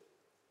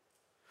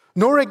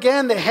 Nor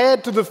again the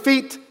head to the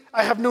feet,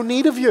 I have no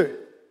need of you.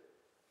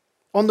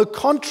 On the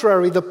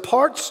contrary, the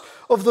parts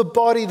of the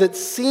body that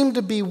seem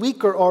to be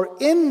weaker are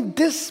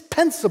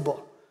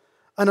indispensable.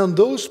 And on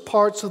those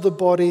parts of the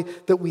body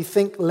that we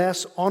think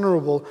less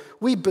honorable,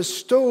 we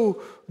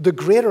bestow the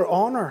greater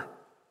honor.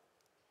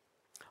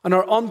 And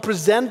our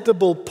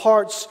unpresentable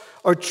parts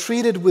are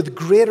treated with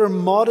greater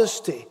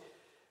modesty,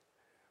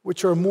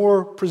 which our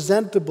more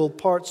presentable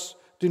parts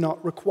do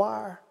not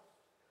require.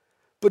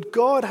 But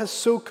God has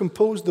so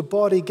composed the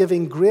body,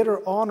 giving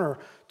greater honor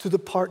to the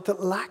part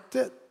that lacked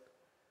it,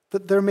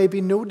 that there may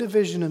be no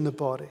division in the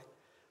body,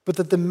 but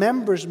that the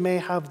members may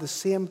have the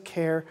same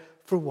care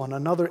for one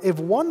another. If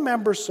one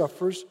member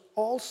suffers,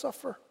 all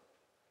suffer.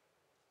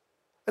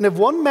 And if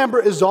one member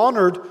is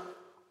honored,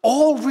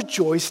 all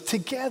rejoice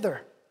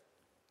together.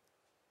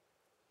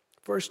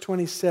 Verse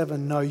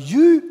 27, now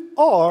you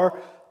are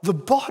the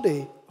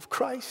body of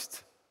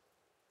Christ,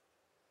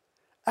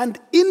 and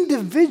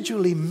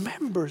individually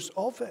members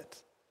of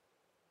it.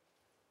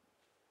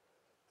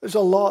 There's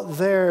a lot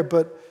there,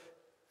 but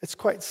it's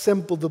quite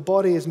simple. The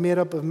body is made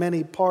up of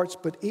many parts,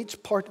 but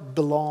each part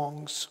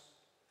belongs.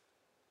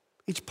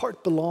 Each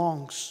part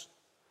belongs.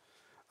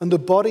 And the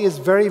body is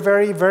very,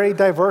 very, very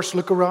diverse.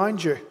 Look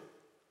around you.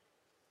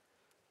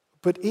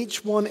 But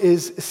each one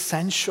is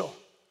essential.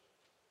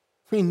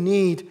 We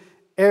need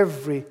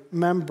every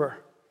member.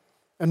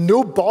 And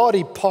no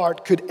body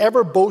part could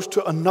ever boast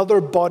to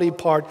another body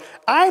part,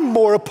 I'm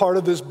more a part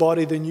of this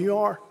body than you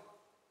are.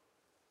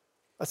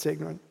 That's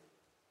ignorant.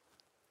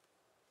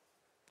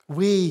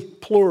 We,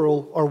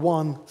 plural, are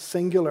one,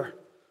 singular.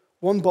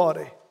 One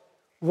body,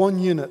 one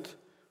unit,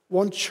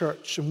 one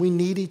church. And we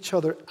need each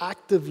other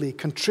actively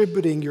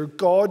contributing your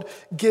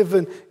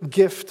God-given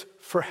gift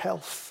for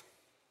health.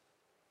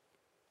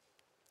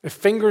 If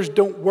fingers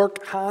don't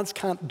work, hands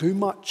can't do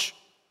much.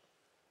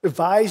 If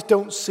eyes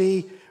don't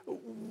see,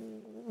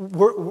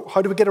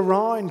 how do we get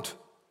around?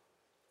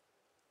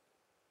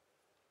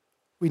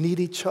 We need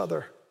each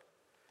other.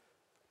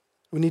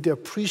 We need to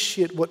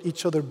appreciate what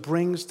each other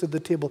brings to the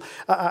table.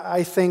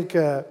 I think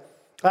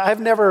I've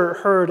never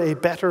heard a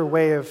better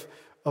way of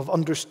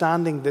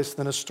understanding this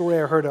than a story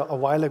I heard a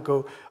while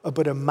ago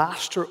about a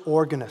master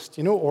organist.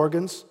 You know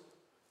organs,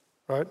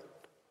 right?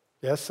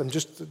 Yes,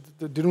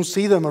 you don't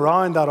see them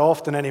around that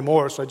often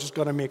anymore, so I just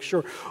got to make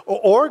sure.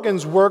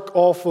 Organs work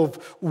off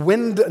of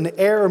wind and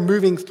air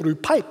moving through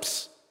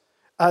pipes,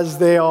 as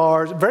they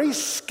are very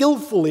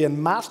skillfully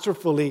and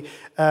masterfully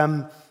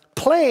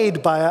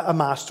played by a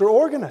master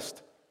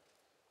organist.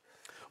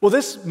 Well,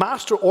 this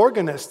master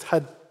organist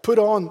had put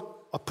on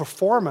a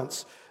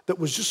performance that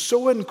was just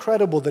so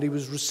incredible that he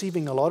was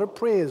receiving a lot of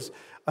praise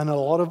and a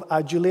lot of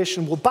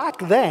adulation. Well, back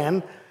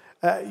then,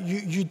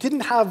 you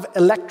didn't have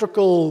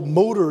electrical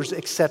motors,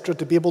 etc.,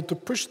 to be able to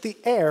push the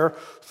air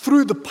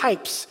through the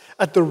pipes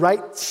at the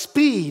right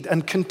speed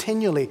and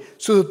continually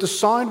so that the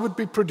sound would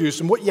be produced.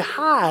 And what you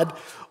had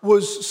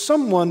was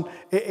someone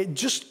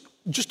just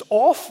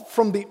off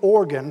from the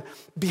organ,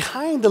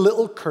 behind a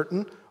little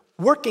curtain,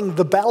 working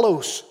the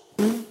bellows.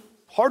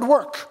 Hard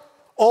work,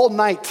 all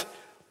night,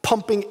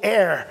 pumping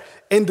air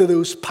into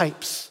those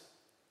pipes.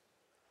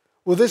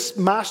 Well, this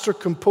master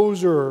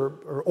composer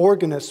or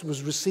organist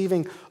was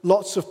receiving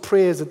lots of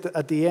praise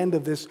at the end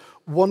of this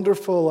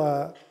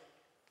wonderful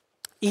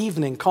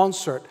evening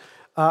concert.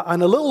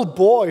 And a little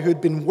boy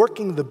who'd been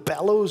working the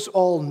bellows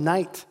all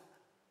night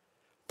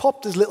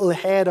popped his little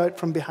head out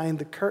from behind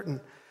the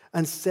curtain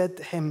and said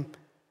to him,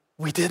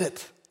 "We did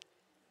it.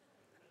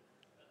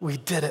 We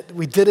did it.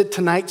 We did it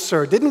tonight,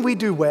 sir. Didn't we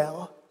do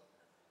well?"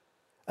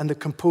 And the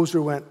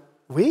composer went,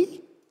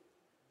 "We?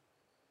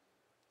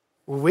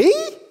 We?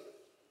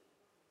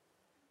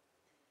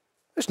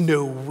 There's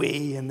no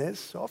we in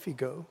this. Off you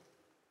go."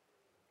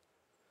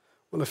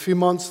 Well, a few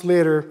months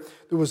later,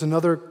 there was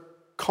another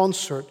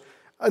concert,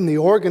 and the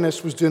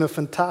organist was doing a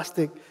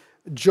fantastic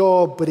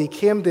job, but he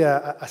came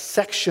to a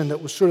section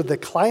that was sort of the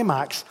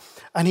climax,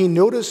 And he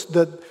noticed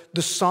that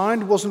the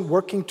sound wasn't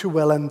working too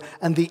well, and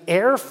the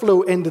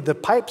airflow into the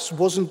pipes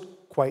wasn't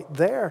quite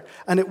there.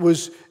 And it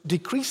was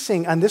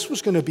decreasing, and this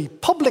was going to be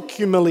public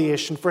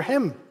humiliation for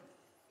him,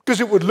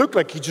 because it would look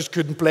like he just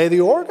couldn't play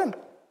the organ.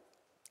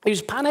 He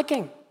was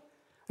panicking, and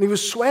he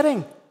was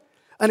sweating,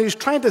 and he was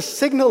trying to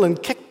signal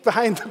and kick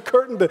behind the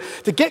curtain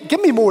to give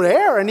me more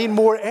air, I need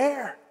more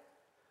air.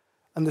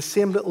 And the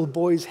same little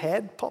boy's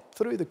head popped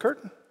through the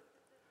curtain,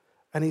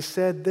 and he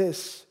said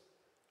this,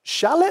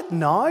 "Shall it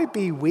now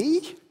be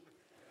we?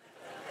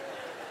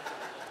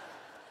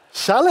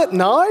 Shall it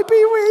now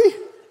be we?"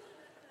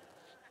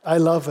 I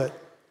love it.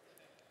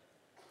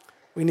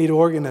 We need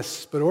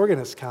organists, but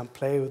organists can't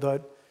play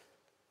without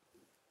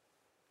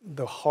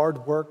the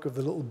hard work of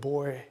the little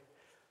boy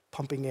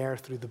pumping air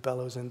through the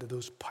bellows into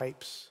those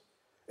pipes.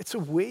 It's a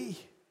we.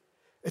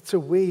 It's a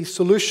we.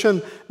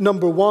 Solution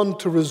number one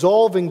to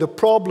resolving the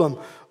problem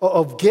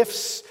of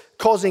gifts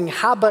causing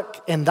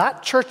havoc in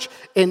that church,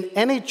 in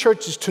any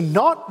church, is to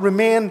not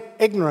remain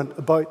ignorant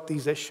about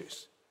these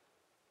issues.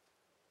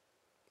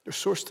 They're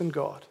sourced in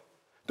God.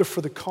 They're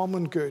for the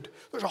common good.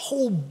 There's a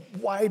whole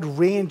wide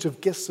range of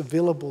gifts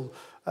available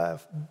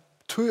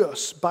to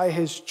us by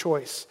His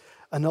choice.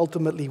 And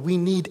ultimately, we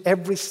need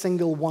every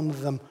single one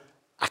of them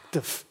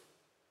active,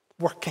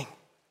 working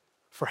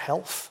for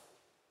health.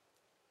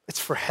 It's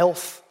for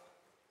health.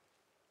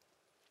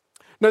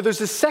 Now,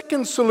 there's a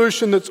second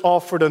solution that's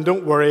offered, and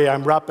don't worry,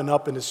 I'm wrapping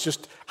up, and it's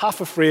just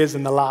half a phrase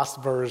in the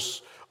last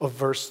verse of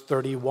verse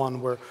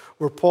 31,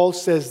 where Paul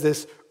says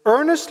this,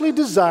 earnestly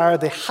desire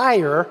the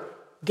higher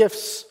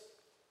gifts.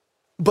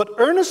 But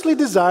earnestly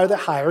desire the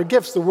higher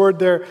gifts. The word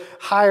there,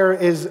 higher,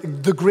 is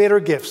the greater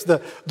gifts,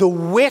 the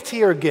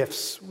weightier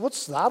gifts.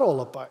 What's that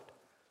all about?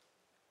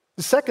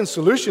 The second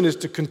solution is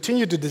to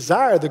continue to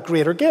desire the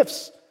greater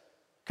gifts.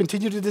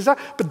 Continue to desire.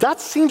 But that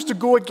seems to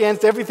go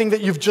against everything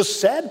that you've just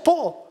said,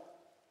 Paul.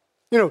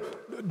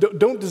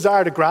 Don't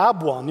desire to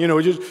grab one.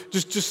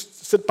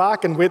 Just sit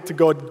back and wait till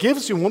God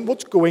gives you one.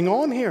 What's going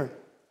on here?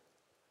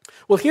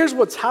 Well, here's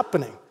what's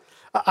happening.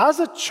 As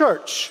a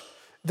church,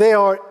 they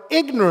are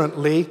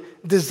ignorantly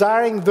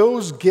desiring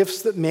those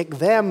gifts that make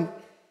them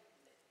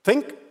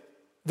think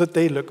that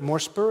they look more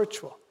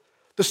spiritual.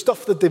 The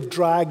stuff that they've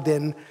dragged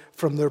in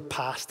from their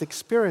past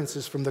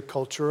experiences, from the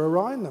culture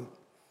around them.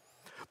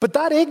 But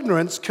that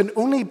ignorance can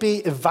only be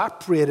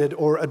evaporated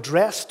or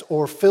addressed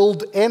or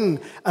filled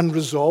in and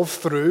resolved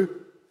through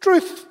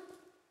truth.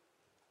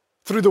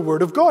 Through the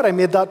Word of God. I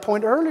made that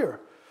point earlier.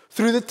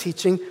 Through the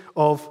teaching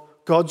of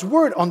God's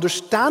Word.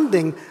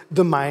 Understanding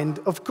the mind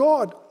of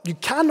God. You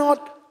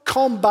cannot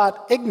combat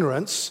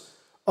ignorance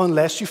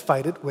unless you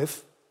fight it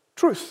with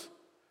truth,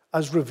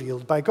 as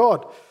revealed by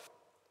God.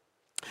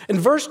 In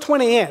verse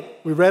 28,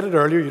 we read it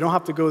earlier, you don't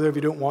have to go there if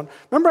you don't want.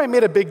 Remember I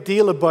made a big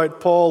deal about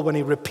Paul when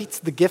he repeats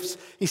the gifts?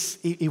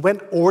 He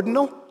went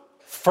ordinal,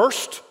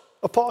 first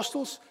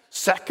apostles,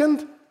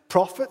 second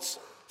prophets,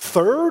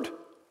 third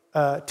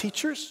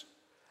teachers.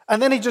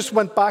 And then he just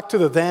went back to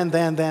the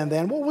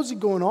then. What was he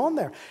going on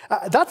there?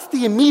 That's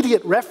the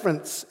immediate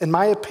reference, in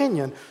my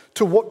opinion,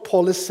 to what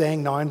Paul is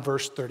saying now in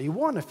verse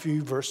 31, a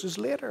few verses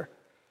later.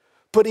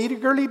 But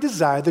eagerly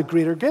desire the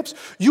greater gifts.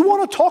 You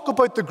want to talk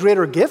about the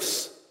greater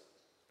gifts?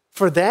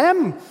 For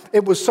them,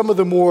 it was some of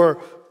the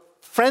more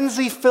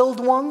frenzy-filled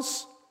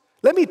ones.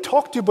 Let me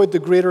talk to you about the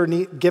greater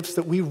gifts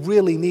that we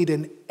really need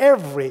in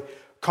every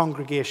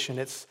congregation.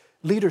 It's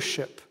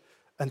leadership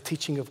and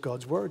teaching of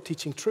God's Word,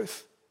 teaching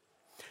truth.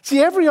 See,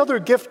 every other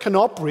gift can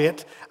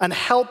operate and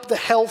help the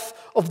health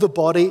of the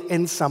body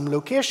in some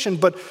location.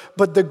 But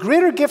the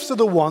greater gifts are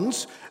the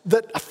ones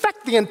that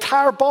affect the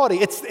entire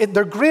body.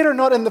 They're greater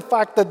not in the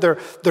fact that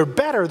they're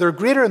better. They're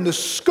greater in the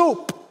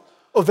scope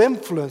of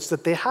influence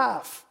that they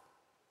have.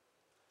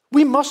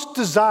 We must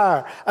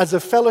desire as a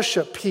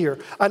fellowship here,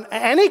 and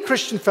any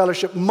Christian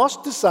fellowship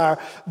must desire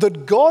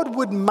that God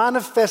would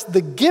manifest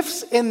the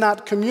gifts in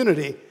that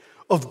community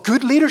of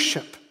good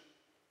leadership,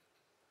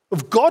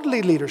 of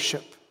godly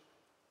leadership,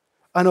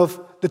 and of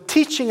the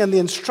teaching and the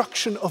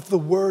instruction of the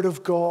Word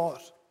of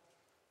God.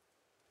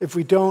 If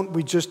we don't,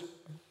 we just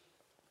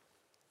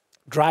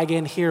drag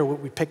in here what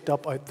we picked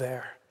up out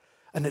there,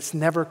 and it's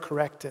never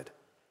corrected.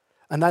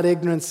 And that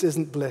ignorance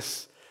isn't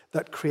bliss,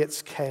 that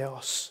creates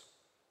chaos.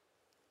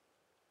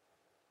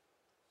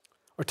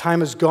 Our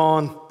time is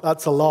gone.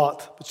 That's a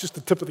lot. It's just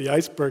the tip of the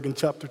iceberg in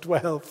chapter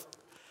 12.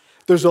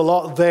 There's a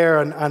lot there,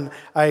 and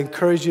I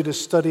encourage you to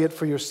study it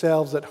for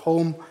yourselves at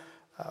home.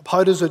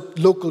 How does a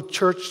local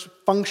church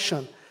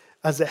function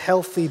as a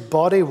healthy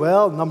body?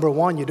 Well, number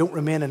one, you don't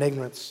remain in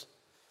ignorance.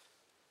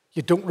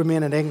 You don't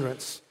remain in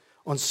ignorance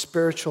on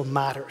spiritual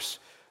matters.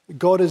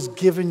 God has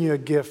given you a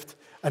gift,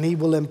 and He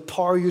will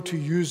empower you to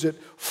use it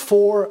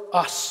for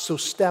us. So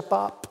step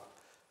up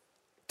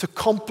to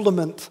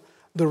complement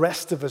the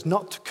rest of us,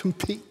 not to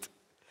compete.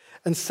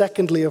 And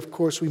secondly, of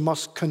course, we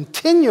must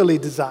continually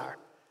desire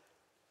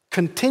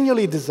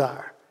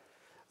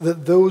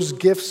that those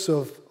gifts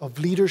of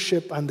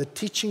leadership and the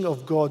teaching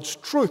of God's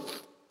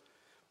truth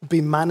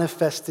be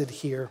manifested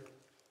here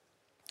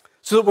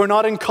so that we're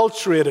not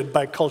enculturated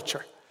by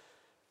culture.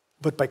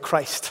 but by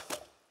Christ,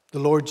 the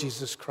Lord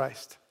Jesus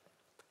Christ.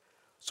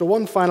 So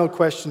one final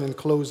question in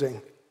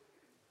closing.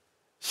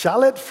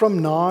 Shall it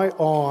from now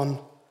on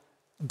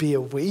be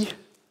a we?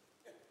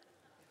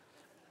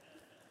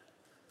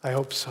 I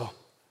hope so.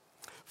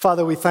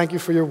 Father, we thank you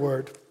for your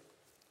word.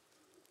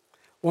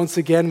 Once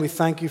again, we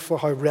thank you for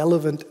how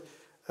relevant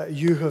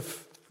you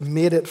have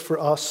made it for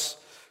us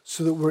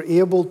so that we're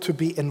able to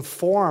be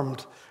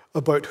informed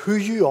about who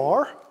you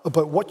are,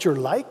 about what you're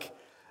like,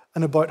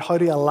 and about how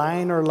to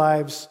align our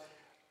lives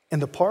in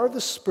the power of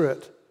the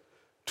Spirit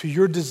to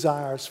your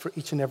desires for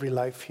each and every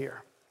life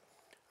here.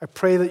 I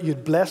pray that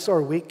you'd bless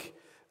our week,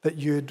 that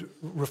you'd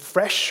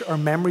refresh our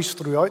memories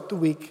throughout the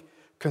week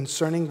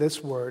concerning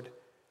this word.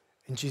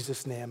 In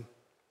Jesus' name,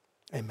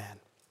 amen.